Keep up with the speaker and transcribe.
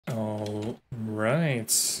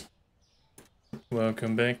Alright,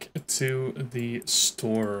 welcome back to the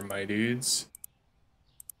store, my dudes.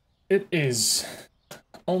 It is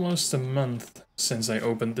almost a month since I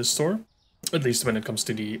opened the store, at least when it comes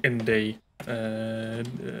to the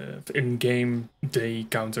in-game day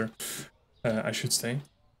counter, I should say.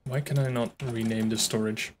 Why can I not rename the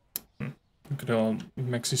storage? Look at all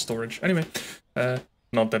maxi storage. Anyway,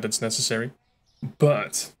 not that it's necessary,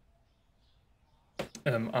 but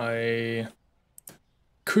I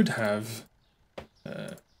could have...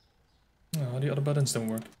 oh, the other buttons don't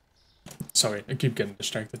work. Sorry, I keep getting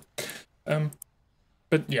distracted.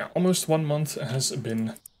 But yeah, almost 1 month has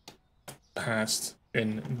been passed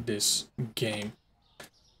in this game.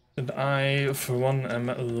 And I, for one, am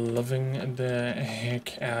loving the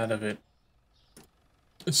heck out of it.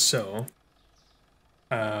 So,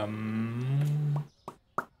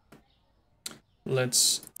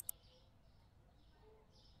 let's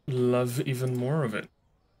love even more of it.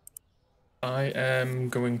 I am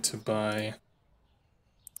going to buy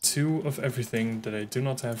 2 of everything that I do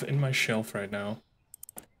not have in my shelf right now.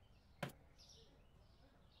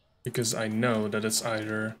 Because I know that it's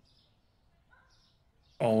either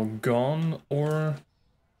all gone or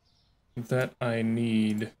that I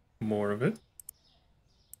need more of it.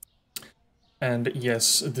 And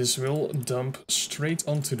yes, this will dump straight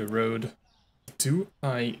onto the road. Do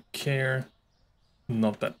I care?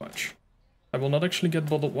 Not that much. I will not actually get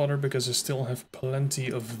bottled water because I still have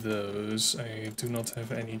plenty of those. I do not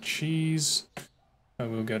have any cheese. I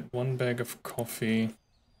will get 1 bag of coffee.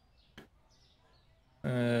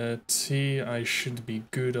 Tea I should be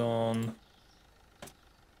good on.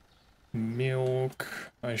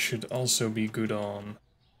 Milk I should also be good on.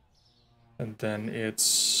 And then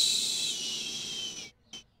it's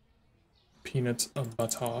peanut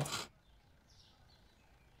butter.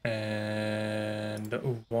 And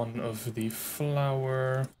 1 of the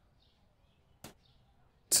flour,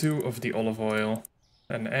 2 of the olive oil,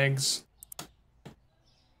 and eggs.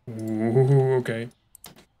 Ooh, okay.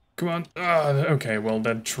 Come on. Ah, okay, well,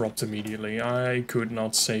 that dropped immediately. I could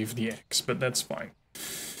not save the eggs, but that's fine.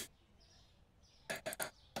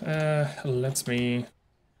 Let me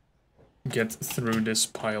get through this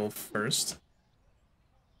pile first.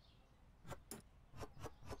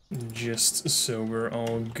 Just so we're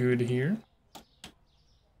all good here.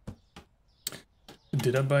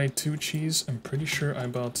 Did I buy 2 cheese? I'm pretty sure I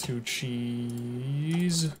bought 2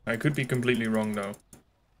 cheese. I could be completely wrong though.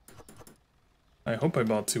 I hope I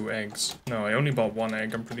bought 2 eggs. No, I only bought 1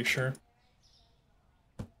 egg, I'm pretty sure.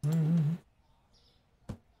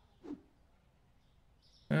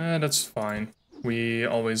 That's fine. We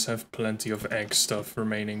always have plenty of egg stuff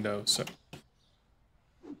remaining though, so...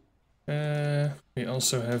 we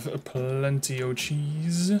also have plenty of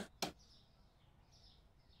cheese.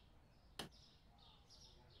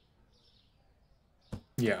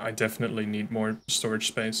 Yeah, I definitely need more storage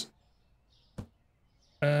space.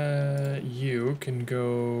 You can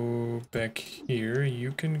go back here.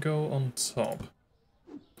 You can go on top.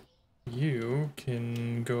 You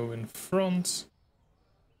can go in front.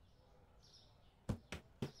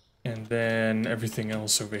 And then everything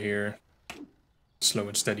else over here. Slow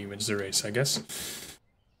and steady wins the race, I guess.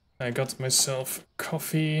 I got myself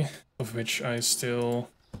coffee, of which I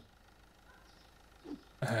still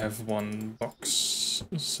have 1 box,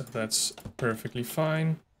 so that's perfectly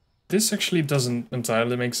fine. This actually doesn't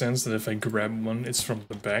entirely make sense that if I grab one, it's from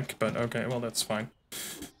the back, but okay, well, that's fine.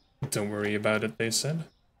 Don't worry about it, they said.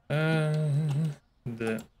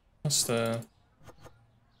 The pasta,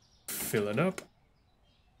 fill it up.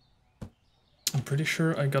 I'm pretty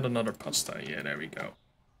sure I got another pasta. Yeah, there we go.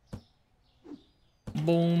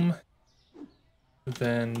 Boom.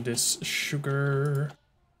 Then this sugar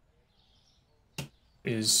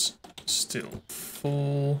is still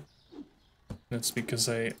full. That's because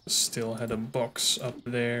I still had a box up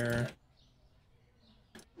there.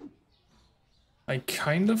 I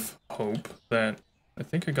kind of hope that... I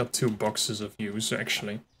think I got 2 boxes of use,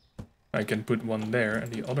 actually. I can put 1 there,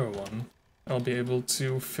 and the other one I'll be able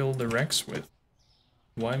to fill the racks with.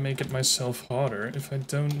 Why make it myself harder if I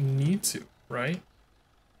don't need to, right?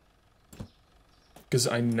 Because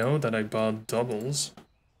I know that I bought doubles.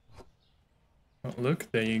 Oh,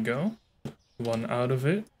 look, there you go. 1 out of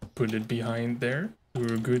it. Put it behind there.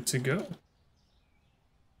 We're good to go.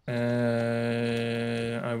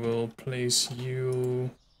 I will place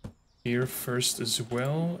you here first as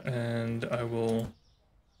well. And I will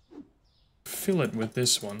fill it with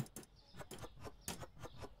this one.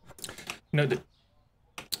 No,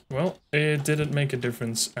 well, it didn't make a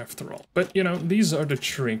difference after all. But, you know, these are the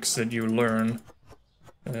tricks that you learn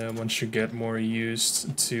once you get more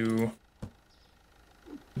used to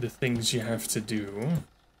the things you have to do.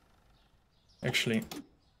 Actually,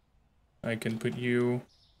 I can put you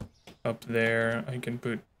up there. I can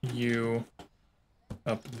put you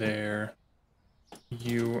up there.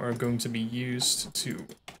 You are going to be used to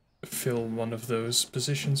fill one of those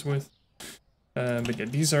positions with. But yeah,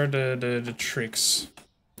 these are the tricks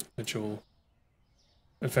that you'll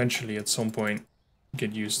eventually at some point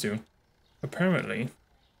get used to. Apparently,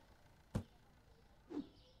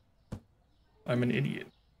 I'm an idiot.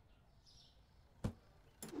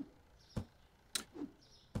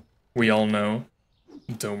 We all know,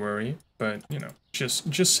 don't worry, but you know,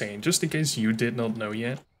 just saying, just in case you did not know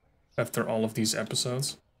yet, after all of these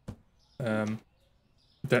episodes, that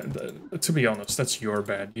to be honest, that's your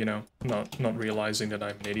bad, you know, not realizing that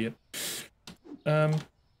I'm an idiot.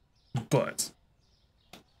 But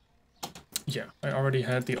yeah, I already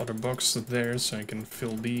had the other box there, so I can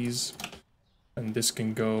fill these, and this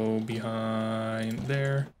can go behind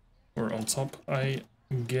there or on top, I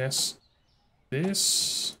guess.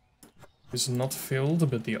 This is not filled,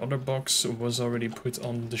 but the other box was already put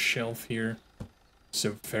on the shelf here.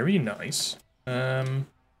 So very nice. Do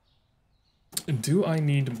I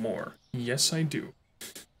need more? Yes, I do.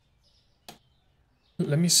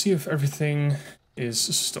 Let me see if everything is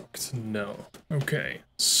stocked. No. Okay,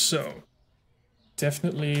 so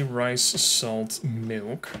definitely rice, salt,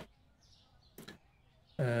 milk.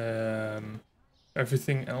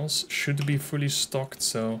 Everything else should be fully stocked,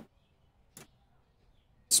 so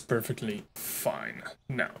it's perfectly fine.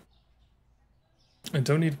 Now, I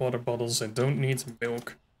don't need water bottles, I don't need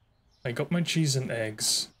milk. I got my cheese and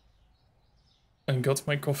eggs. I got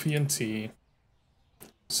my coffee and tea.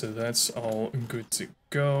 So that's all good to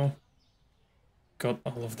go. Got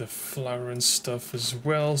all of the flour and stuff as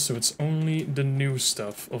well, so it's only the new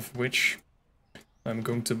stuff, of which I'm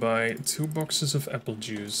going to buy 2 boxes of apple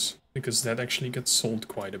juice, because that actually gets sold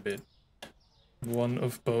quite a bit. One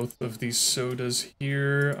of both of these sodas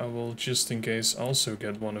here. I will just in case also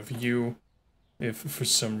get one of you, if for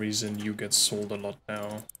some reason you get sold a lot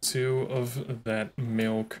now. 2 of that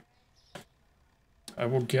milk. I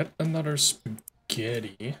will get another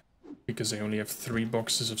spaghetti, because I only have 3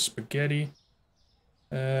 boxes of spaghetti.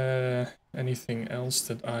 Anything else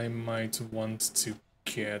that I might want to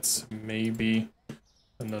get? Maybe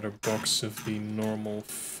another box of the normal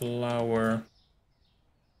flour.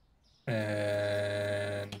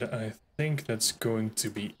 And I think that's going to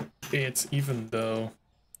be it, even though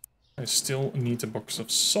I still need a box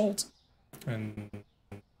of salt. And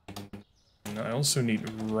I also need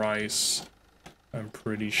rice, I'm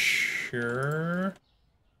pretty sure.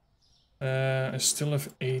 I still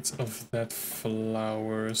have 8 of that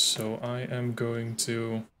flour, so I am going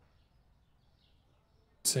to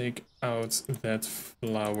take out that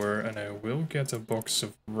flour and I will get a box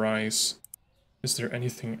of rice. Is there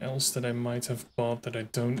anything else that I might have bought that I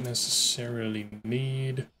don't necessarily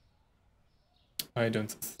need? I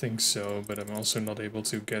don't think so, but I'm also not able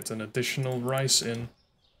to get an additional rice in.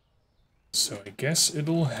 So I guess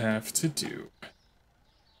it'll have to do.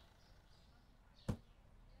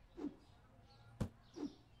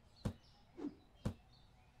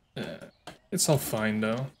 It's all fine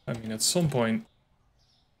though. I mean, at some point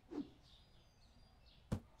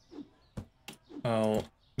I'll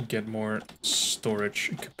get more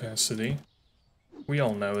storage capacity. We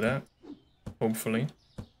all know that, hopefully.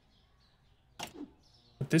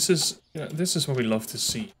 But this is what we love to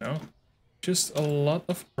see, you know? Just a lot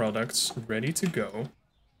of products ready to go.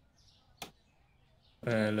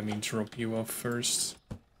 Let me drop you off first,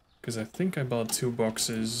 because I think I bought 2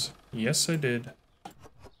 boxes. Yes, I did.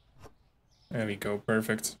 There we go,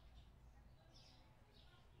 perfect.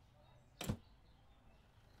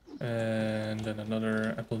 And then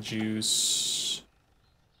another apple juice.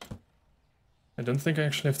 I don't think I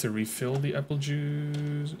actually have to refill the apple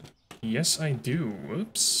juice. Yes, I do.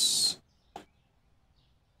 Whoops.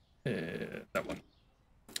 That one.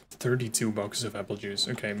 32 boxes of apple juice.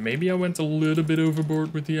 Okay, maybe I went a little bit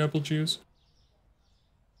overboard with the apple juice.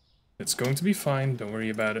 It's going to be fine, don't worry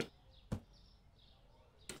about it.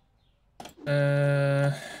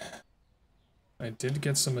 I did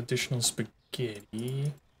get some additional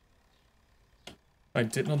spaghetti. I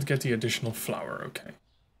did not get the additional flour, okay.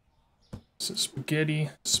 So spaghetti,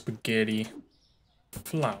 spaghetti,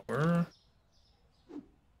 flour.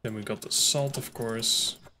 Then we got the salt, of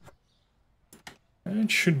course. And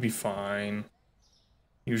it should be fine.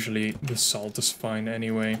 Usually the salt is fine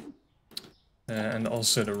anyway. And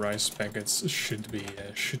also the rice packets should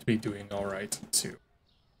be doing all right too.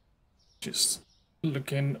 Just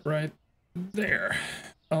looking right there.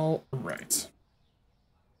 All right.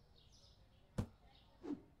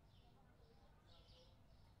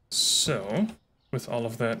 So, with all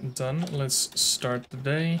of that done, let's start the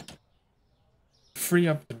day. Free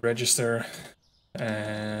up the register,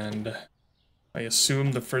 and I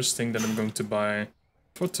assume the first thing that I'm going to buy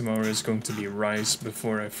for tomorrow is going to be rice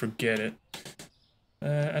before I forget it.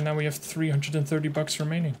 And now we have 330 bucks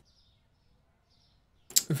remaining.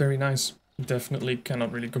 Very nice. Definitely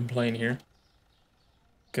cannot really complain here.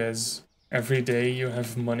 Because every day you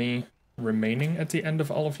have money remaining at the end of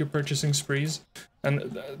all of your purchasing sprees.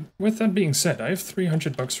 And with that being said, I have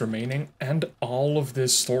 300 bucks remaining and all of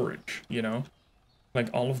this storage, you know? Like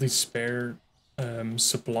all of these spare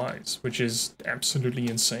supplies, which is absolutely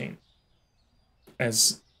insane.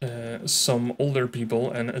 As some older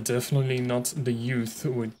people, and definitely not the youth,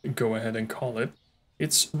 would go ahead and call it,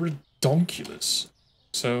 it's redonkulous.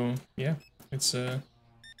 So, yeah, it's a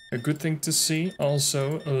good thing to see.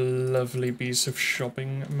 Also, a lovely piece of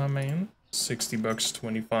shopping, my man. 60 bucks,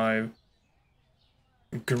 25.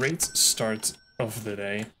 Great start of the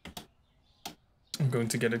day. I'm going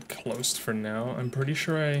to get it closed for now. I'm pretty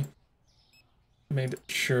sure I made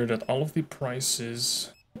sure that all of the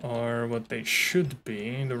prices are what they should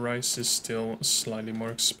be. The rice is still slightly more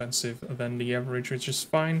expensive than the average, which is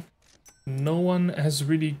fine. No one has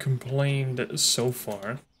really complained so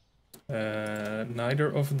far. Neither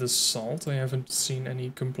of the salt, I haven't seen any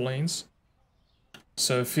complaints.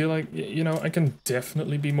 So I feel like, you know, I can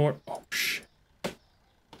definitely be more... Oh, shit.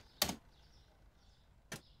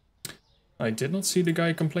 I did not see the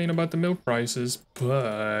guy complain about the milk prices,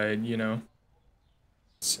 but, you know...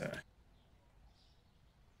 It's,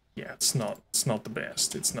 yeah, it's not the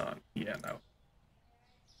best. It's not, yeah, no.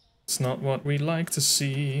 It's not what we like to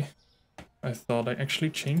see. I thought I actually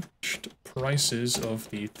changed prices of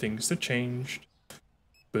the things that changed,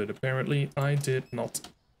 but apparently I did not.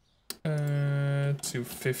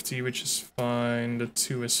 250, which is fine, the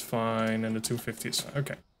 2 is fine, and the 250 is fine.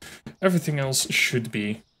 Okay. Everything else should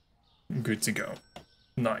be good to go.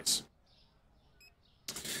 Nice.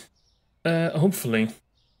 Hopefully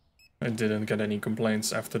I didn't get any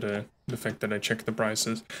complaints after the fact that I checked the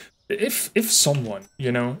prices. If someone,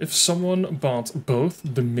 you know, if someone bought both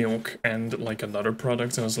the milk and like another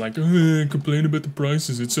product and was like, oh, complain about the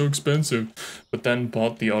prices, it's so expensive, but then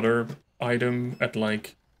bought the other item at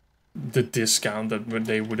like the discount that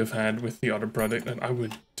they would have had with the other product, and I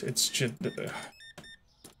would, it's just,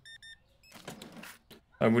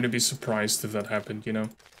 I wouldn't be surprised if that happened, you know.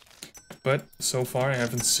 But so far I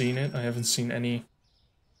haven't seen it. I haven't seen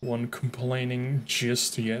anyone complaining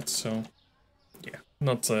just yet, so yeah,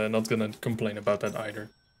 not gonna complain about that either.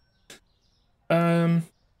 Having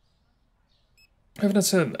that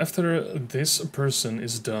said, after this person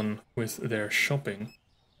is done with their shopping,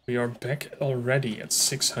 we are back already at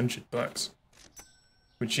 600 bucks,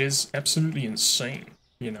 which is absolutely insane,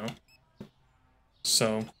 you know.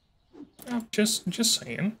 So, just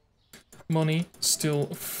saying, money still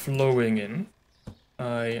flowing in.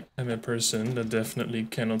 I am a person that definitely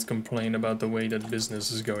cannot complain about the way that business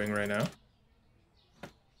is going right now.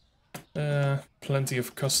 Plenty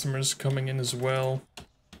of customers coming in as well.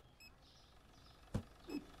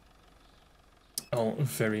 All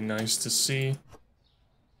very nice to see.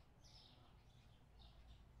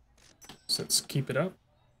 So let's keep it up.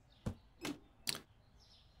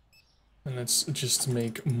 And let's just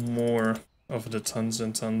make more of the tons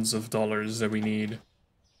and tons of dollars that we need.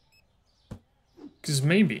 Because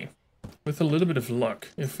maybe, with a little bit of luck,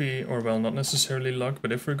 if we, or well, not necessarily luck,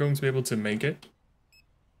 but if we're going to be able to make it,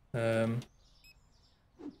 I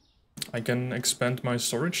can expand my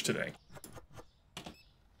storage today.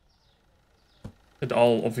 It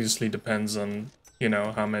all obviously depends on, you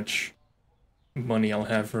know, how much money I'll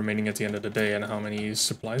have remaining at the end of the day and how many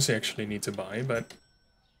supplies I actually need to buy, but,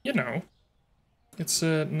 you know, it's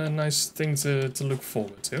a nice thing to look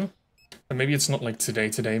forward to. And maybe it's not like today,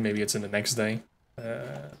 maybe it's in the next day,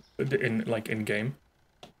 in game.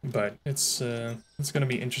 But it's gonna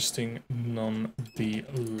be interesting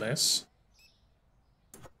nonetheless.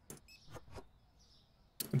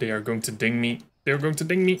 They are going to ding me. They are going to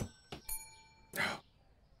ding me.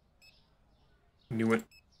 Knew it.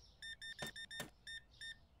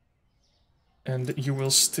 And you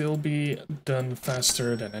will still be done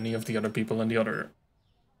faster than any of the other people in the other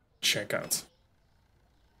checkout.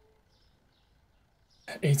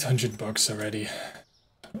 800 bucks already.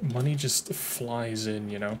 Money just flies in,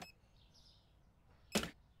 you know.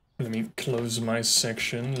 Let me close my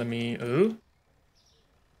section. Let me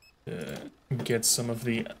get some of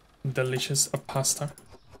the delicious pasta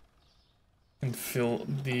and fill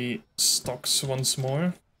the stocks once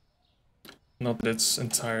more. Not that it's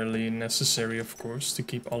entirely necessary, of course, to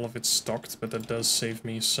keep all of it stocked, but that does save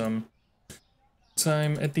me some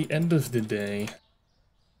time at the end of the day.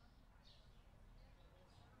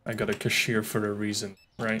 I got a cashier for a reason,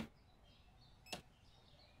 right?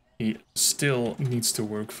 He still needs to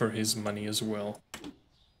work for his money as well.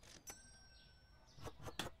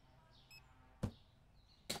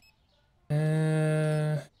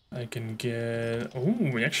 I can get... Oh,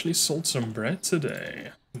 we actually sold some bread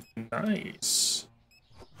today. Nice.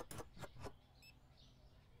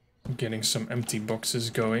 Getting some empty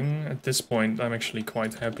boxes going. At this point, I'm actually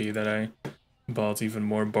quite happy that I bought even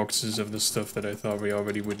more boxes of the stuff that I thought we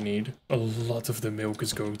already would need. A lot of the milk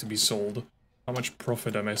is going to be sold. How much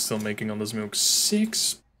profit am I still making on this milk?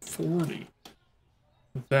 640.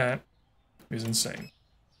 That is insane.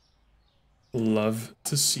 Love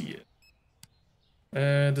to see it.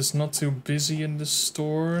 It's not too busy in the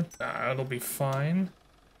store. Nah, it'll be fine.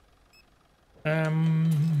 Let's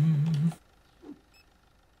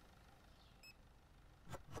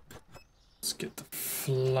get the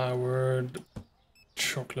floured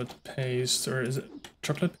chocolate paste, or is it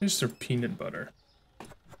chocolate paste or peanut butter?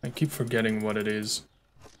 I keep forgetting what it is.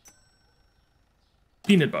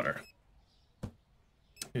 Peanut butter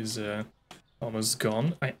is almost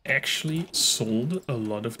gone. I actually sold a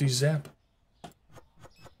lot of the Zap.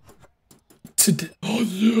 Today, oh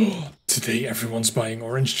yeah! Today everyone's buying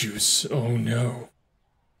orange juice. Oh no.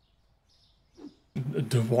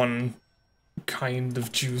 The one kind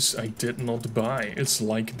of juice I did not buy. It's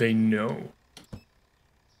like they know.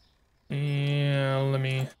 Yeah, let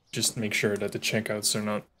me just make sure that the checkouts are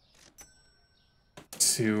not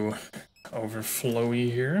too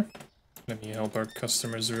overflowy here. Let me help our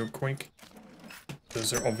customers real quick.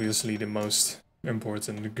 Those are obviously the most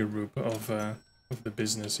important group of the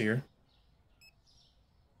business here.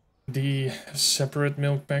 The separate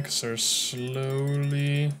milk packs are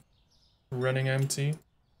slowly running empty.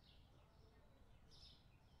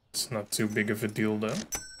 It's not too big of a deal though.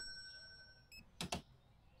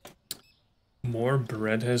 More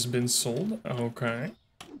bread has been sold. Okay.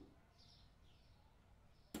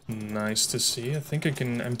 Nice to see. I think I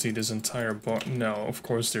can empty this entire box. No, of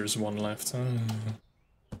course there's one left.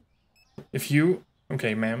 If you...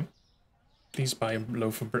 Okay, ma'am. Please buy a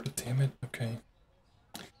loaf of bread. Damn it. Okay.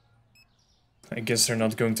 I guess they're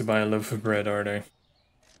not going to buy a loaf of bread, are they?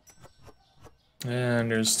 And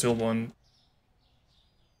there's still one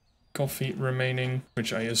coffee remaining,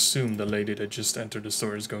 which I assume the lady that just entered the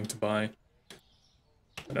store is going to buy.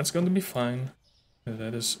 But that's going to be fine.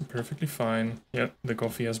 That is perfectly fine. Yep, the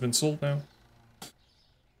coffee has been sold now.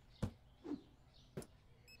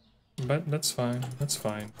 But that's fine, that's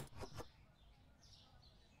fine.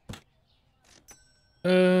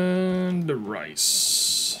 And the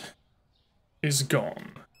rice is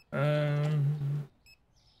gone.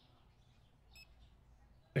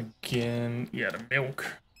 Again, yeah, the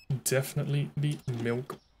milk. Definitely the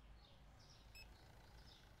milk.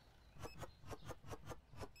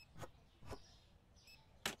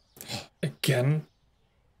 Again,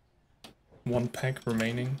 one pack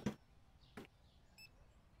remaining.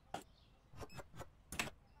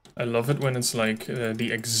 I love it when it's like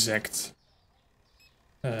the exact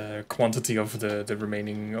quantity of the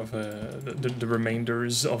remaining of the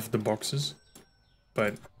remainders of the boxes,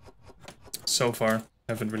 but so far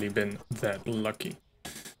haven't really been that lucky.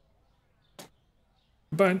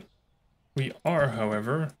 But we are,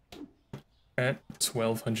 however, at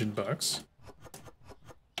 1,200 bucks.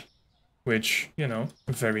 Which, you know,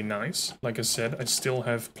 very nice. Like I said, I still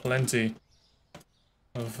have plenty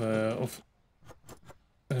of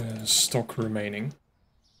stock remaining.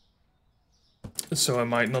 So I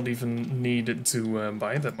might not even need to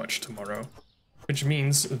buy that much tomorrow. Which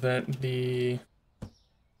means that the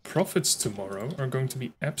profits tomorrow are going to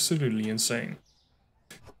be absolutely insane.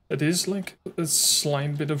 It is like a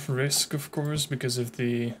slight bit of risk, of course, because if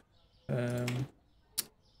the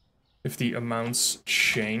amounts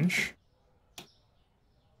change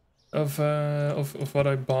of what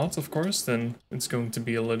I bought, of course, then it's going to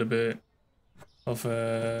be a little bit of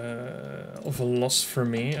a loss for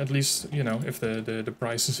me. At least, you know, if the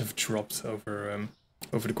prices have dropped over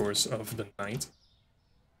the course of the night.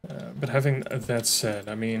 But having that said,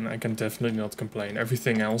 I mean, I can definitely not complain.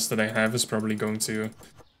 Everything else that I have is probably going to,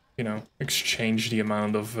 you know, exchange the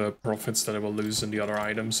amount of profits that I will lose in the other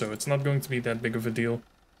items, so it's not going to be that big of a deal,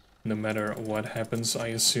 no matter what happens, I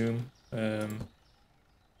assume.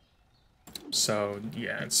 So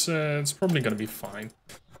yeah, it's probably gonna be fine,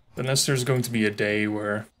 unless there's going to be a day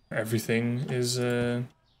where everything is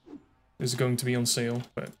going to be on sale.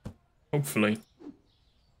 But hopefully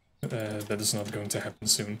that is not going to happen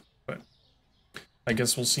soon. But I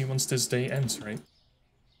guess we'll see once this day ends, right?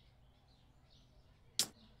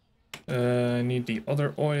 I need the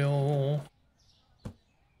other oil.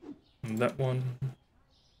 And that one.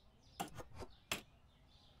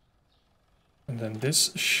 And then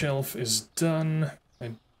this shelf is done.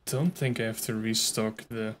 I don't think I have to restock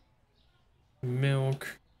the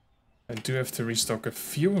milk. I do have to restock a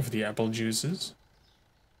few of the apple juices.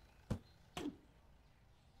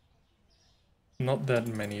 Not that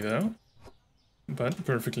many though, but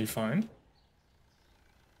perfectly fine.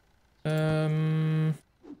 And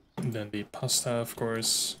then the pasta, of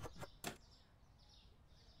course.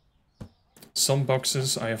 Some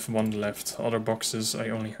boxes I have one left, other boxes I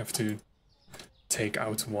only have to take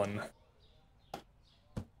out one.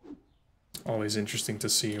 Always interesting to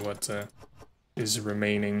see what is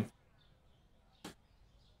remaining.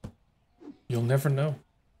 You'll never know.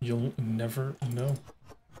 You'll never know.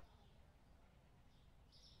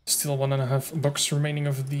 Still 1.5 box remaining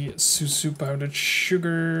of the Susu powdered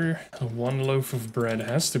sugar. 1 loaf of bread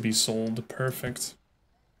has to be sold. Perfect.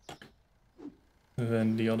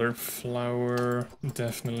 Then the other flour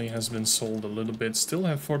definitely has been sold a little bit. Still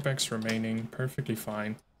have 4 packs remaining. Perfectly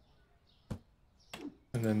fine.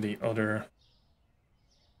 And then the other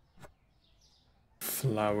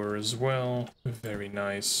flour as well. Very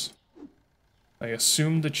nice. I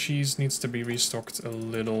assume the cheese needs to be restocked a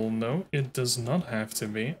little. No, it does not have to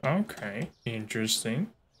be. Okay, interesting.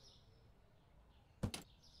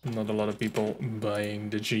 Not a lot of people buying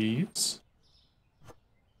the cheese.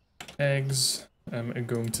 Eggs. I'm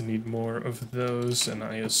going to need more of those, and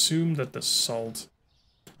I assume that the salt...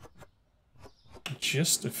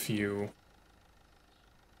 just a few.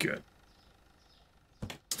 Good.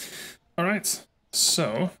 Alright,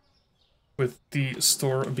 so... with the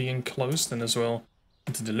store being closed and as well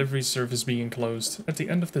the delivery service being closed, at the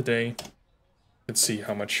end of the day, let's see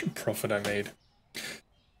how much profit I made.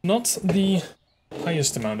 Not the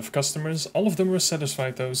highest amount of customers. All of them were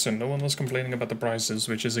satisfied though, so no one was complaining about the prices,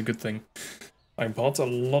 which is a good thing. I bought a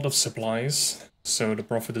lot of supplies, so the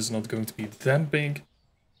profit is not going to be that big.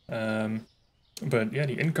 But yeah,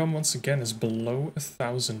 the income once again is below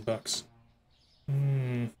 $1,000.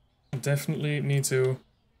 Definitely need to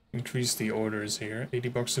increase the orders here. 80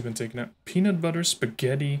 bucks have been taken out. Peanut butter,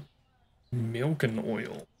 spaghetti, milk and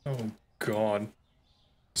oil. Oh god.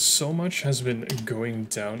 So much has been going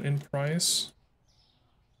down in price.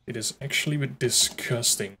 It is actually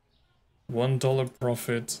disgusting. $1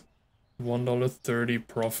 profit. $1.30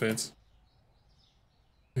 profit.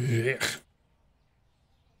 Ugh.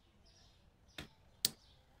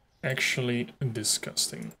 Actually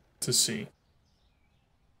disgusting to see.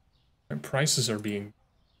 And prices are being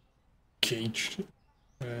gauged.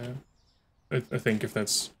 I think if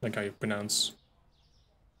that's like how you pronounce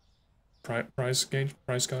price gauge.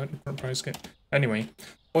 Anyway,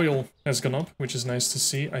 oil has gone up, which is nice to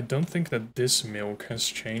see. I don't think that this milk has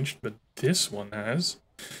changed, but this one has.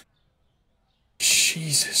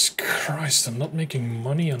 Jesus Christ, I'm not making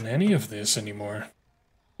money on any of this anymore,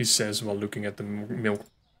 he says while looking at the milk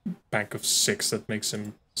pack of 6 that makes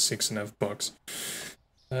him $6.50.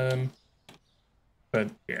 But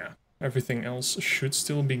yeah, everything else should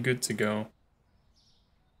still be good to go.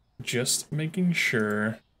 Just making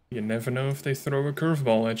sure. You never know if they throw a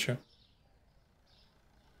curveball at you.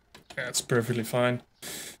 That's perfectly fine.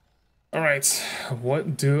 Alright,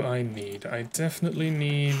 what do I need? I definitely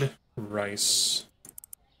need rice.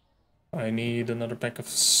 I need another pack of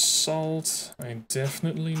salt. I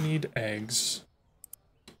definitely need eggs.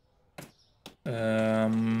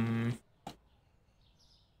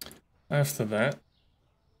 After that,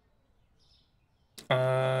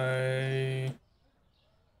 I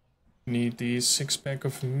need the 6-pack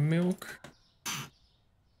of milk.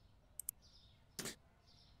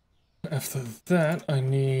 After that, I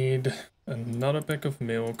need another pack of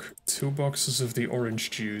milk, 2 boxes of the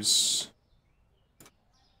orange juice,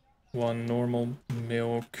 1 normal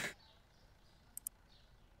milk,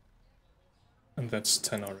 and that's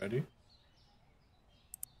 10 already.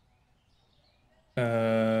 I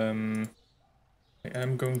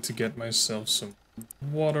am going to get myself some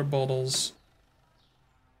water bottles.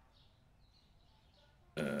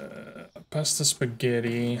 Pasta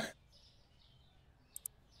spaghetti.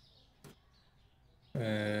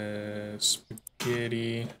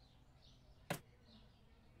 Spaghetti.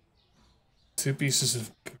 2 pieces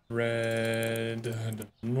of bread. The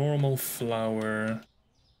normal flour.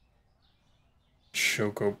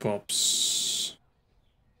 Choco Pops.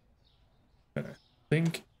 I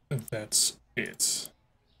think that's it.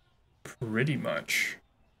 Pretty much.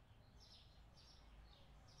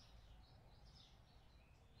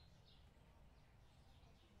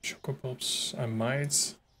 Choco Pops. I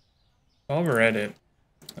might... while we're at it,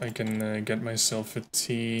 I can get myself a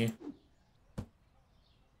tea.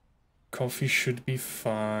 Coffee should be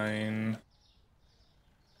fine.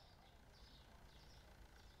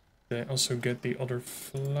 Did I also get the other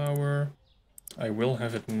flour? I will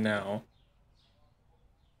have it now.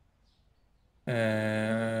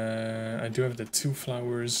 I do have the 2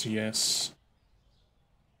 flowers, yes.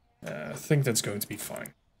 I think that's going to be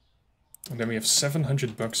fine. And then we have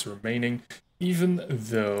 700 bucks remaining, even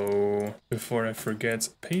though, before I forget,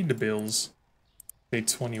 pay the bills, day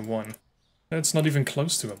 21. That's not even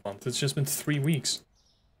close to a month, it's just been 3 weeks.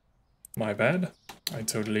 My bad. I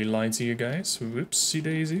totally lied to you guys. Whoopsie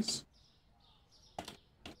daisies.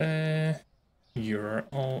 You're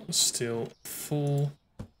all still full.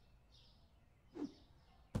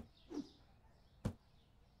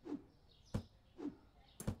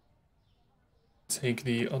 Take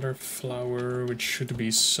the other flower, which should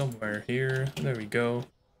be somewhere here. There we go.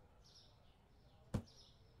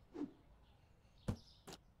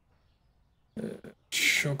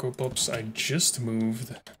 Choco Pops I just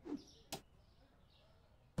moved.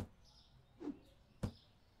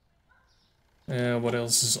 What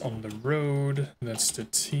else is on the road? That's the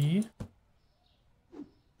tea.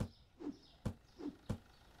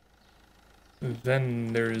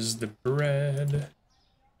 Then there's the bread,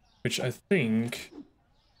 which I think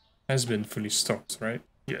has been fully stocked, right?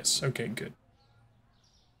 Yes, okay, good.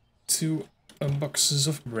 2 boxes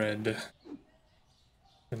of bread.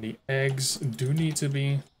 And the eggs do need to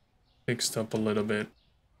be fixed up a little bit.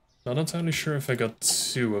 Not entirely sure if I got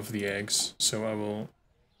 2 of the eggs, so I will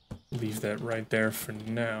leave that right there for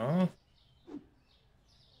now.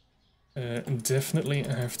 Definitely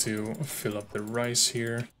have to fill up the rice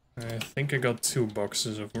here. I think I got 2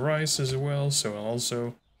 boxes of rice as well, so I'll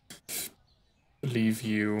also leave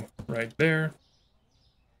you right there.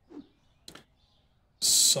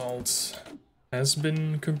 Salt has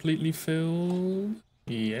been completely filled.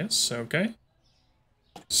 Yes, okay.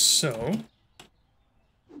 So,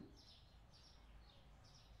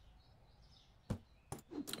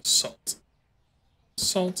 salt.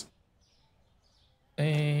 Salt.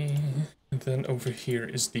 And then over here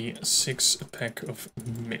is the 6-pack of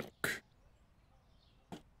milk.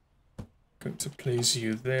 Going to place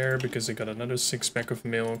you there because I got another 6-pack of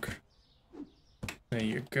milk. There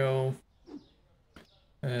you go.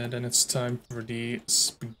 And then it's time for the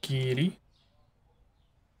spaghetti.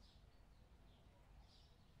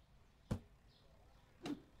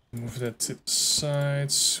 Move that to the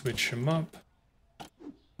side, switch them up.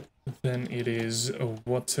 Then it is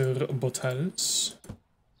water bottles.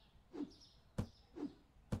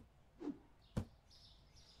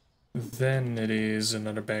 Then it is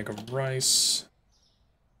another bag of rice,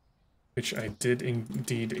 which I did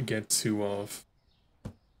indeed get 2 of.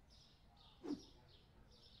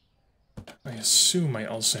 I assume I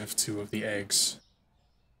also have 2 of the eggs.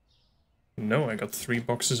 No, I got 3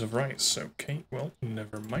 boxes of rice. Okay, well,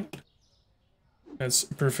 never mind. That's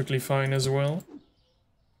perfectly fine as well.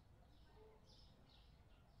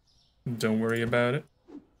 Don't worry about it.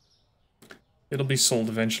 It'll be sold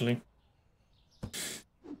eventually.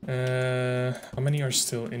 How many are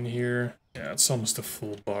still in here? Yeah, it's almost a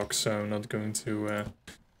full box, so I'm not going to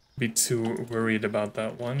be too worried about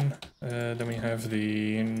that one. Then we have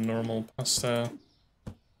the normal pasta.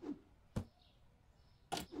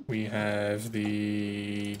 We have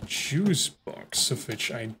the juice box, of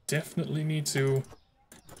which I definitely need to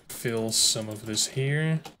fill some of this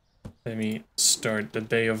here. Let me start the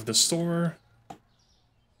day of the store.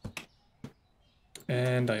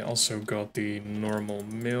 And I also got the normal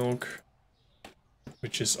milk,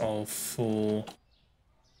 which is all full.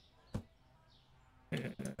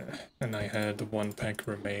 And I had 1 pack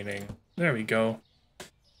remaining. There we go.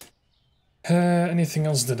 Anything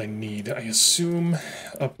else that I need? I assume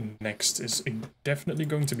up next is definitely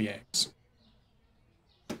going to be eggs.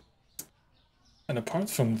 And apart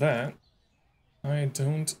from that, I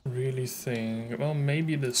don't really think... Well,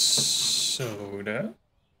 maybe the soda.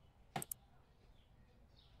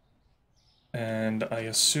 And I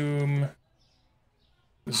assume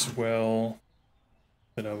as well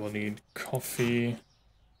that I will need coffee,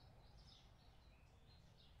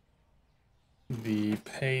 the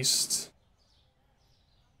paste,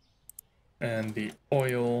 and the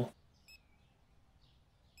oil.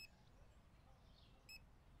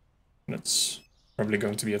 That's probably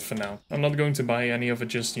going to be it for now. I'm not going to buy any of it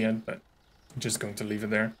just yet, but I'm just going to leave it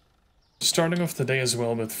there. Starting off the day as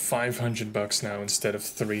well with 500 bucks now instead of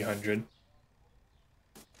 300.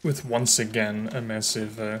 With once again a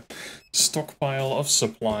massive stockpile of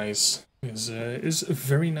supplies is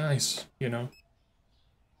very nice, you know.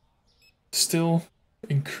 Still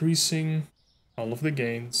increasing all of the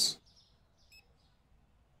gains.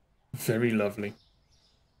 Very lovely.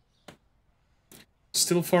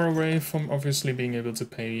 still far away from obviously being able to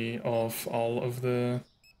pay off all of the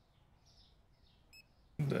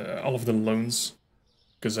loans,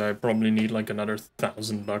 because I probably need like another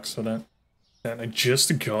 $1,000 for that. And I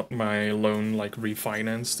just got my loan like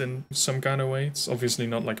refinanced in some kind of way. It's obviously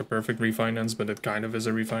not like a perfect refinance, but it kind of is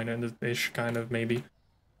a refinance-ish kind of maybe.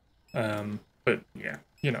 But yeah,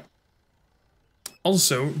 you know.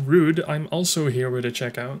 Also, rude, I'm also here with a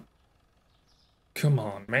checkout. Come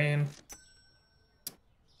on, man.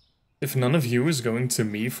 If none of you is going to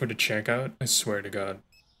me for the checkout, I swear to God.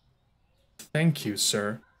 Thank you,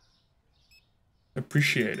 sir.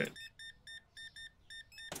 Appreciate it.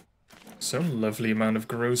 So, lovely amount of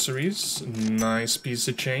groceries. Nice piece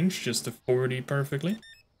of change, just a 40 perfectly.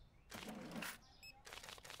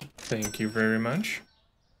 Thank you very much.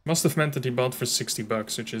 Must have meant that he bought for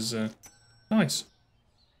 $60, which is nice.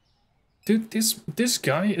 Dude, this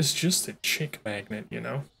guy is just a chick magnet, you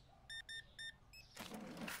know?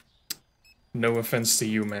 No offense to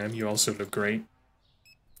you, ma'am. You also look great.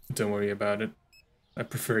 Don't worry about it. I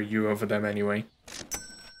prefer you over them anyway.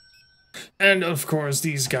 And of course,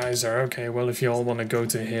 these guys are okay. Well, if you all want to go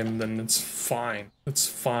to him, then it's fine. It's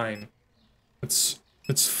fine. It's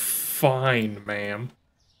fine, ma'am.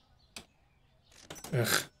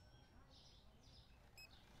 Ugh.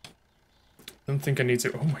 Don't think I need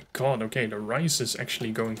to. Oh my god. Okay, the rice is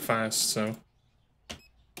actually going fast, so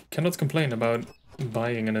cannot complain about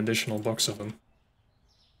buying an additional box of them.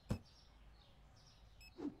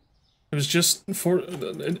 It was just for...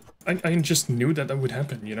 I just knew that would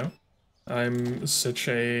happen, you know? I'm such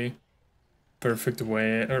a perfect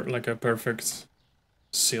way, or like a perfect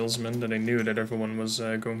salesman, that I knew that everyone was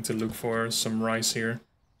going to look for some rice here.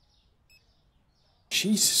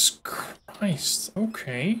 Jesus Christ,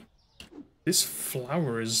 okay. This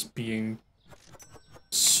flour is being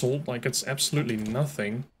sold like it's absolutely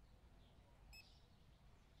nothing.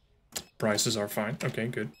 Prices are fine, okay,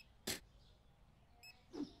 good.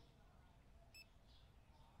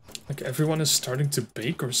 Like, everyone is starting to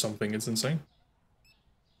bake or something, it's insane.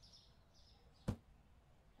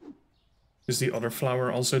 Is the other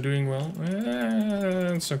flour also doing well?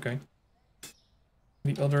 It's okay.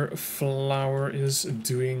 The other flour is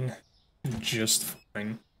doing just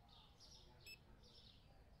fine.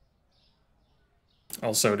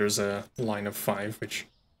 Also, there's a line of 5, which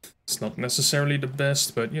is not necessarily the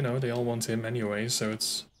best, but, you know, they all want him anyway, so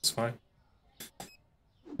it's fine.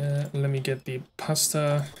 Let me get the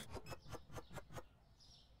pasta.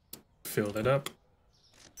 Fill it up.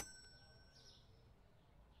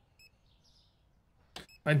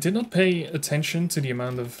 I did not pay attention to the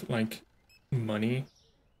amount of, like, money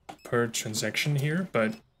per transaction here,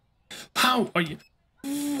 but... How are you...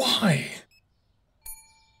 Why?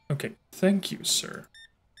 Okay, thank you, sir.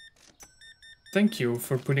 Thank you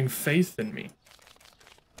for putting faith in me.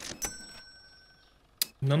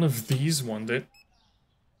 None of these want it.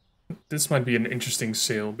 This might be an interesting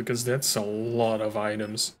sale, because that's a lot of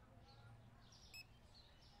items.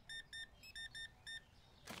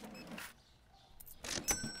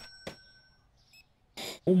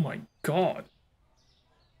 Oh my god.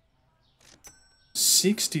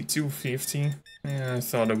 62.50? Yeah, I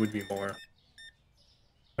thought it would be more.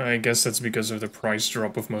 I guess that's because of the price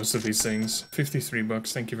drop of most of these things.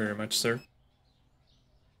 $53, thank you very much, sir.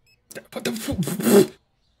 What the...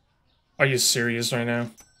 Are you serious right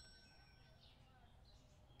now?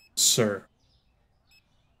 Sir.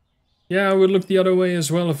 Yeah, I would look the other way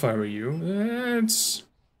as well if I were you. It's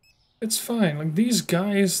fine. Like, these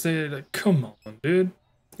guys, they come on, dude.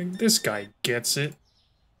 Like, this guy gets it.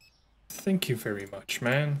 Thank you very much,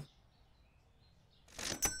 man.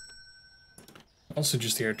 Also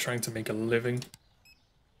just here trying to make a living.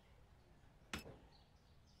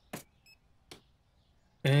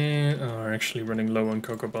 And we're actually running low on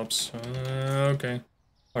Cocoa Pops. Okay.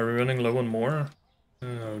 Are we running low on more?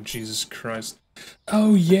 Oh, Jesus Christ.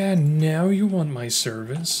 Oh yeah, now you want my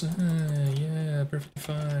service? Yeah, perfectly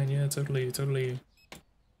fine. Yeah, totally.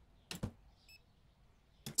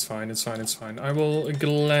 It's fine, it's fine, it's fine. I will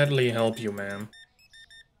gladly help you, ma'am.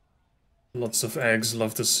 Lots of eggs,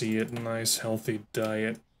 love to see it. Nice, healthy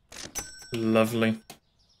diet. Lovely.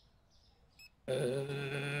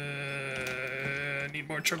 Need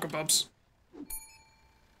more Choco Pops.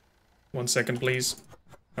 1 second, please.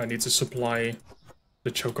 I need to supply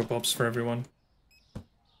the Choco Pops for everyone.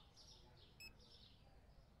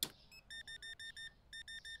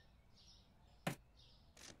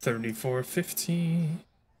 $34.50.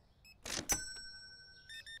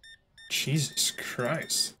 Jesus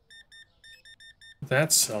Christ.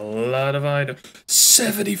 That's a lot of items.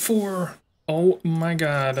 74! Oh my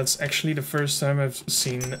god, that's actually the first time I've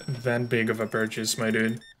seen that big of a purchase, my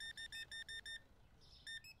dude.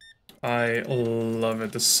 I love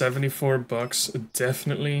it. The 74 bucks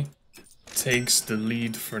definitely takes the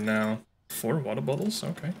lead for now. 4 water bottles?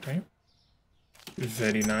 Okay, okay.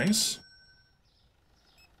 Very nice.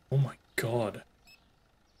 Oh my god.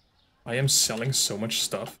 I am selling so much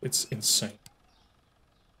stuff. It's insane.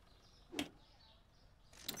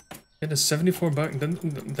 Yeah, the 74 bucks,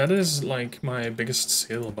 that is like my biggest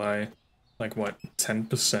sale by, like what,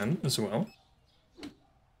 10% as well?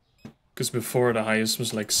 Because before the highest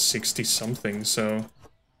was like 60 something, so...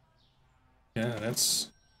 Yeah, that's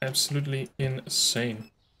absolutely insane.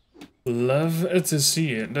 Love to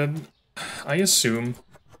see it. Then I assume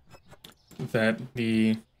that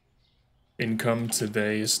the income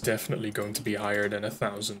today is definitely going to be higher than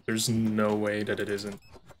 1,000. There's no way that it isn't.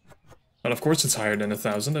 Well, of course it's higher than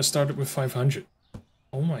 1,000. I started with 500.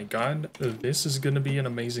 Oh my god, this is gonna be an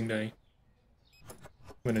amazing day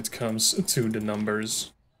when it comes to the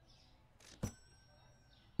numbers.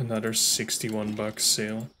 Another 61 bucks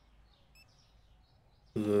sale.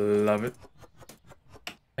 Love it.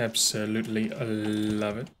 Absolutely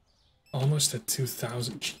love it. Almost at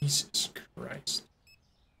 2,000. Jesus Christ.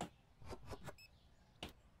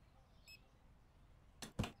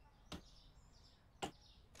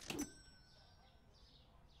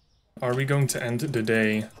 Are we going to end the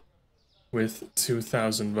day with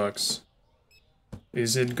 2,000 bucks?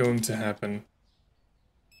 Is it going to happen?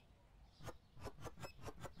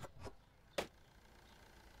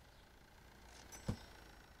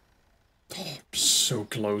 Oh, so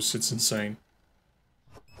close, it's insane.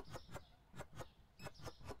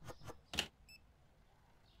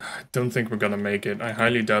 I don't think we're gonna make it. I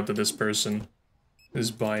highly doubt that this person is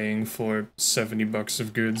buying for 70 bucks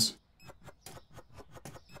of goods.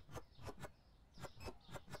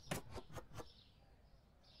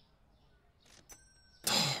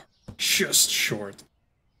 Just short.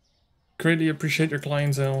 Greatly appreciate your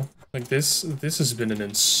clientele. Like this has been an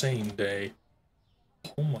insane day.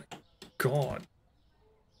 Oh my god.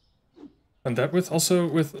 And that with also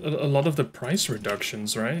with a lot of the price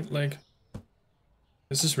reductions, right? Like,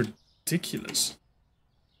 this is ridiculous.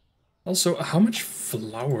 Also, how much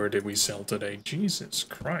flour did we sell today? Jesus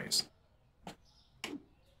Christ.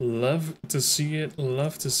 Love to see it,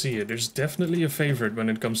 love to see it. There's definitely a favorite when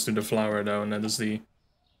it comes to the flour though, and that is the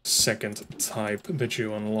second type that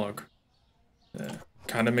you unlock.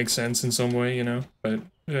 Kind of makes sense in some way, you know, but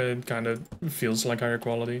it kind of feels like higher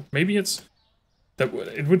quality. Maybe it's...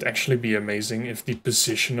 it would actually be amazing if the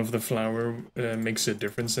position of the flower makes a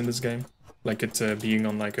difference in this game. Like it being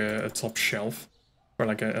on like a top shelf, or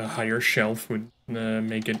like a higher shelf would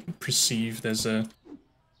make it perceived as a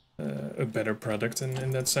better product in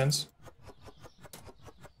that sense.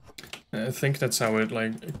 I think that's how it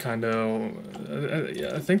like kind of...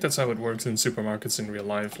 I think that's how it works in supermarkets in real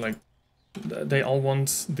life. Like they all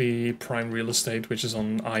want the prime real estate, which is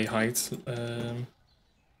on eye height.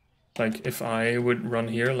 Like, if I would run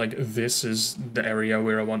here, like, this is the area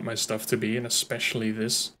where I want my stuff to be, and especially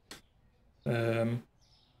this. This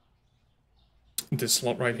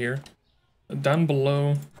slot right here. Down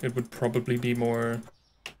below, it would probably be more...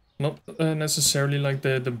 Not necessarily, like,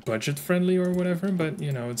 the budget-friendly or whatever, but,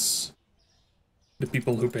 you know, it's... the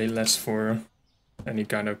people who pay less for any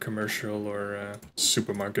kind of commercial or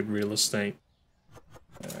supermarket real estate.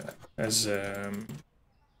 As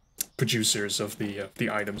producers of the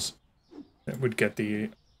items. Would get the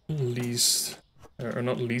least, or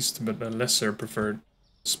not least, but the lesser preferred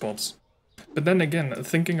spots. But then again,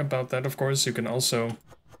 thinking about that, of course, you can also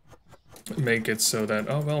make it so that,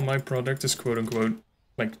 oh, well, my product is quote-unquote,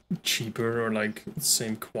 like, cheaper or, like,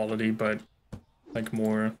 same quality, but, like,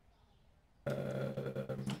 more,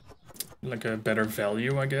 like, a better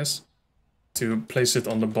value, I guess, to place it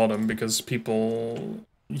on the bottom, because people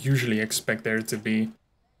usually expect there to be...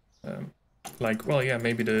 like, well, yeah,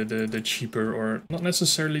 maybe the cheaper or not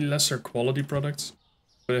necessarily lesser quality products,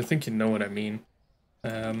 but I think you know what I mean.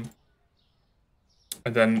 And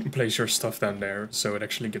then place your stuff down there so it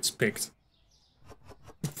actually gets picked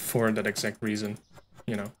for that exact reason,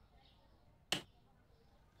 you know.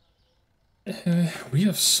 We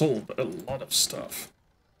have sold a lot of stuff.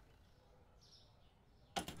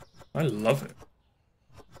 I love it.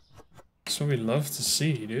 That's what we love to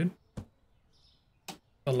see, dude.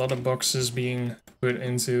 A lot of boxes being put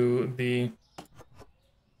into the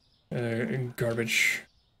garbage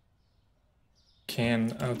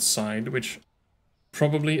can outside, which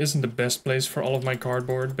probably isn't the best place for all of my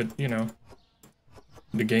cardboard, but you know,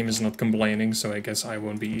 the game is not complaining, so I guess I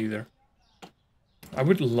won't be either. I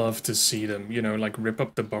would love to see them, you know, like rip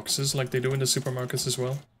up the boxes like they do in the supermarkets as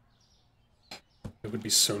well. It would be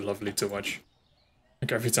so lovely to watch.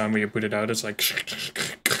 Like every time when you put it out, it's like...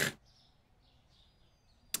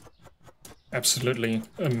 Absolutely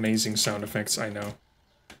amazing sound effects, I know.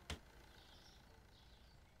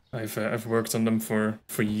 I've worked on them for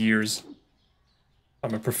years.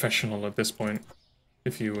 I'm a professional at this point,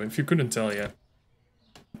 if you couldn't tell yet.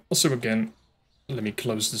 Also, again, let me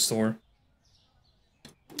close the store.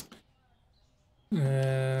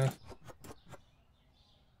 2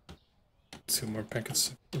 more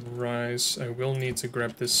packets of rice. I will need to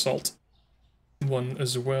grab this salt one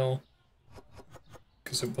as well,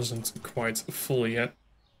 because it wasn't quite full yet.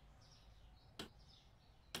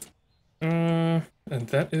 And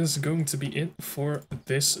that is going to be it for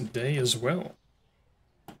this day as well.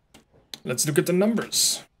 Let's look at the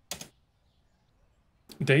numbers.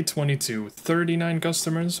 Day 22, 39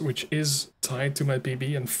 customers, which is tied to my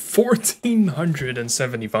PB, and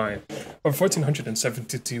 1,475 or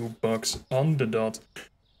 1,472 bucks on the dot.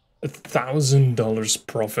 $1,000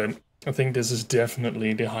 profit. I think this is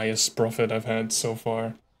definitely the highest profit I've had so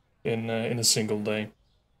far in a single day.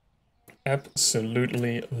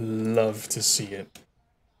 Absolutely love to see it.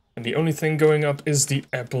 And the only thing going up is the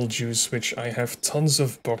apple juice, which I have tons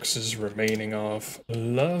of boxes remaining of.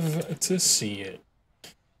 Love to see it.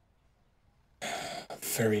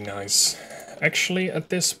 Very nice. Actually, at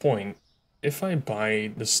this point, if I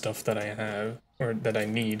buy the stuff that I have, or that I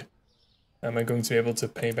need, am I going to be able to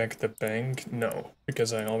pay back the bank? No,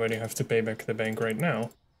 because I already have to pay back the bank right now.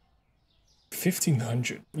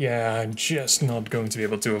 1,500. Yeah, I'm just not going to be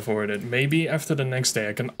able to afford it. Maybe after the next day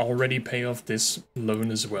I can already pay off this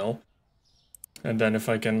loan as well. And then if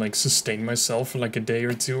I can like sustain myself for like a day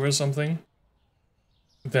or two or something,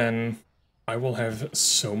 then I will have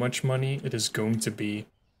so much money, it is going to be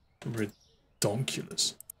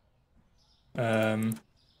ridiculous. But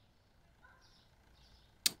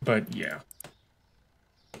yeah.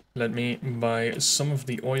 Let me buy some of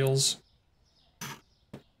the oils.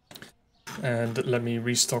 And let me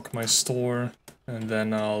restock my store, and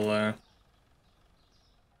then I'll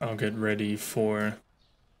get ready for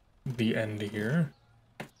the end here.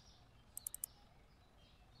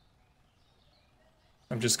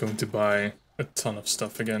 I'm just going to buy a ton of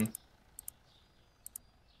stuff again.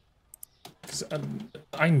 Because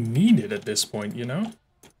I need it at this point, you know?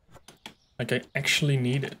 Like, I actually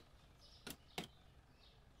need it.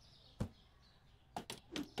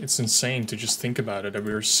 It's insane to just think about it, that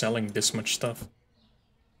we're selling this much stuff.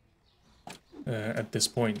 At this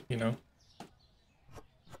point, you know?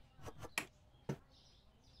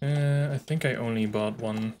 I think I only bought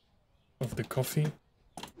one of the coffee.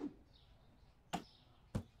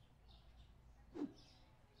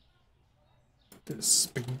 The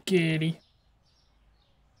spaghetti.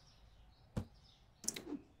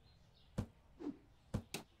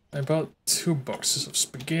 I bought 2 boxes of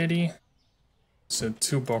spaghetti. So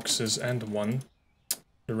 2 boxes and 1.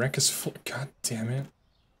 The rack is full. God damn it.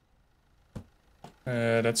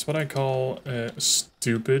 That's what I call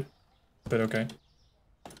stupid, but okay.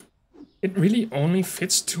 It really only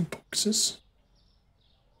fits 2 boxes?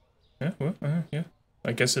 Yeah, well, yeah.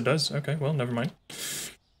 I guess it does. Okay, well, never mind.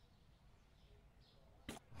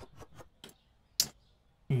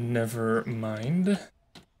 Never mind.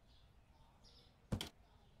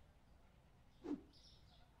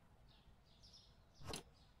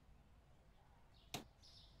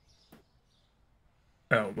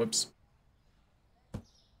 Oh, whoops.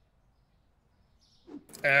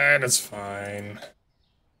 That's fine.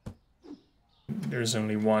 There's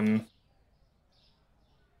only one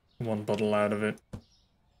bottle out of it.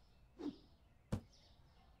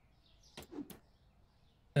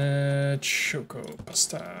 Choco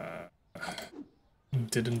pasta.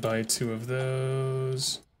 Didn't buy 2 of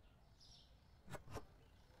those.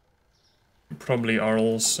 Probably are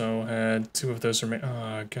also had 2 of those remain.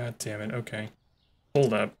 Ah, god damn it. Okay.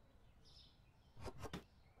 Hold up.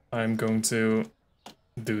 I'm going to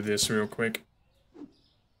do this real quick.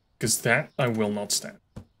 Because that I will not stand.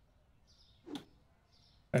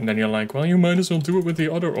 And then you're like, well, you might as well do it with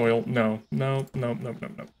the other oil. No, no, no, no, no,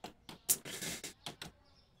 no.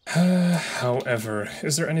 However,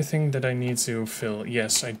 is there anything that I need to fill?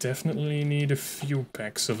 Yes, I definitely need a few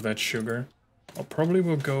packs of that sugar. I'll probably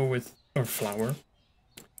will go with, or flour.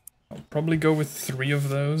 I'll probably go with 3 of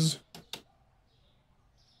those.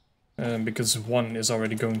 Because 1 is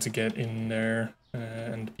already going to get in there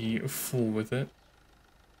and be full with it.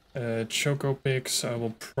 Choco picks, I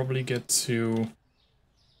will probably get 2.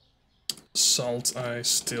 Salt I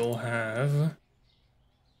still have.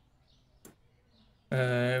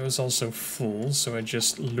 It was also full, so I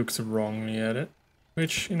just looked wrongly at it,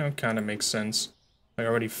 which, you know, kind of makes sense. I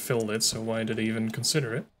already filled it, so why did I even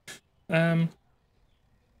consider it? But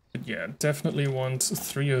yeah, definitely want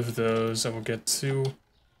 3 of those. I will get 2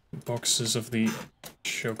 boxes of the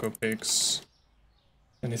Choco Picks.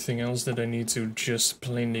 Anything else that I need to just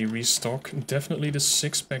plainly restock? Definitely the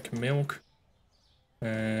 6-pack milk.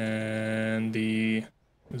 And the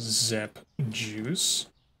Zap juice.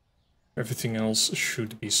 Everything else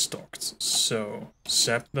should be stocked. So,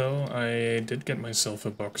 Zap though, I did get myself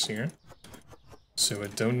a box here. So I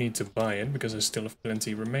don't need to buy it, because I still have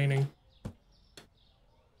plenty remaining.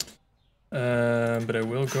 But I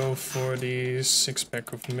will go for the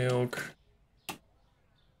 6-pack of milk.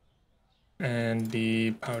 And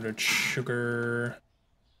the powdered sugar.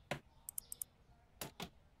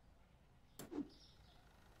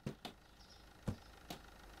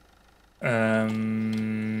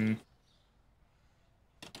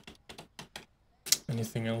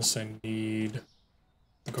 Anything else I need?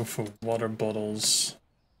 I'll go for water bottles.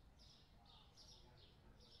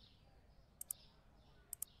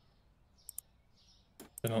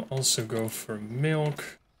 Then I'll also go for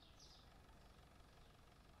milk.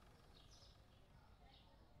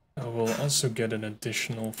 I will also get an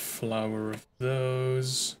additional flour of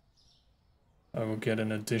those. I will get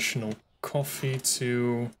an additional coffee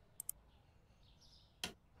too.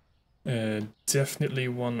 Definitely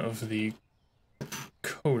one of the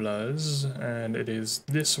colas, and it is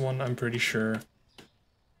this one, I'm pretty sure.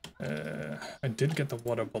 I did get the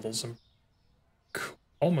water bottles. I'm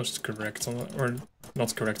almost correct on that, or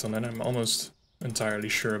not correct on that. I'm almost entirely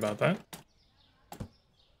sure about that.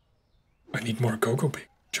 I need more Choco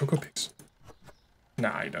Picks.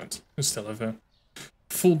 Nah, I don't. I still have a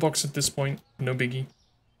full box at this point. No biggie.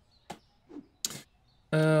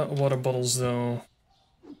 Water bottles though.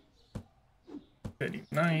 Very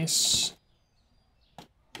nice.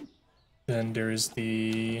 Then there is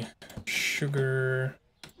the sugar.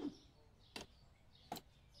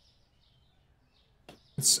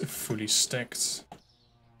 It's fully stacked.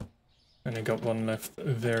 And I got one left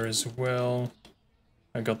there as well.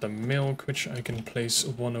 I got the milk, which I can place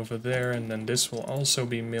one over there, and then this will also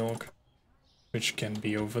be milk, which can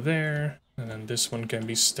be over there, and then this one can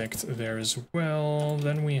be stacked there as well.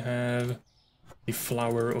 Then we have the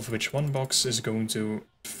flour, of which one box is going to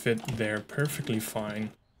fit there perfectly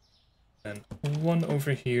fine. And one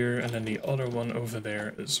over here, and then the other one over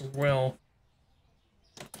there as well.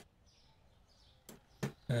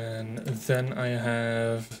 And then I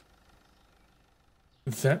have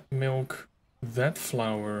that milk, that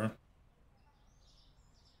flour,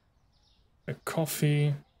 a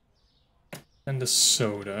coffee, and the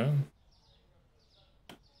soda.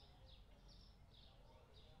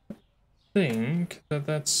 I think that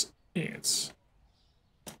that's it.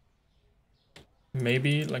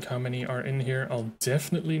 Maybe, like, how many are in here? I'll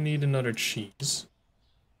definitely need another cheese.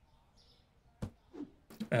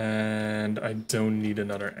 And I don't need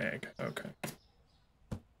another egg. Okay.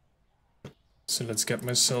 So let's get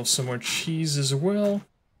myself some more cheese as well.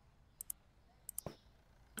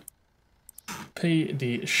 Pay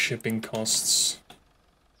the shipping costs.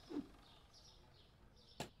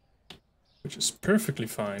 Which is perfectly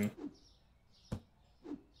fine.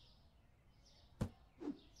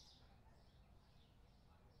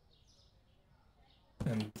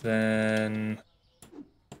 And then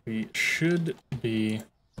we should be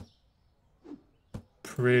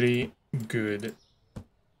pretty good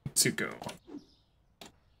to go.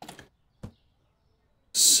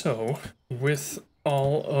 So, with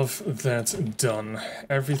all of that done,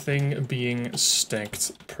 everything being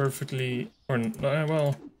stacked perfectly, or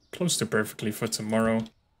well, close to perfectly for tomorrow,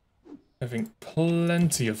 having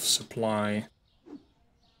plenty of supply,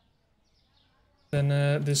 then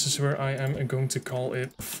this is where I am going to call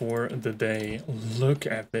it for the day. Look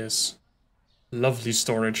at this. Lovely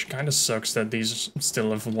storage. Kind of sucks that these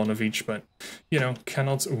still have one of each, but, you know,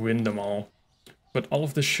 cannot win them all. But all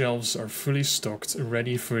of the shelves are fully stocked,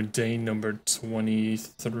 ready for day number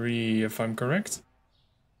 23, if I'm correct.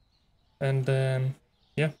 And,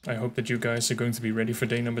 yeah, I hope that you guys are going to be ready for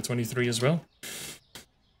day number 23 as well.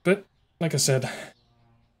 But, like I said,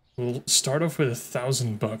 we'll start off with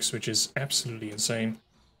 $1,000, which is absolutely insane.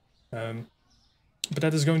 But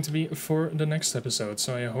that is going to be for the next episode,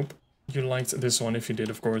 so I hope you liked this one. If you did,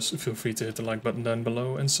 of course, feel free to hit the like button down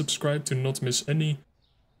below and subscribe to not miss any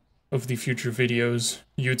of the future videos,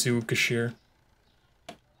 YouTube, Cashier.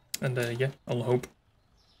 And yeah, I'll hope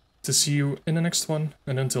to see you in the next one,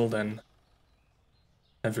 and until then,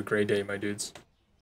 have a great day, my dudes.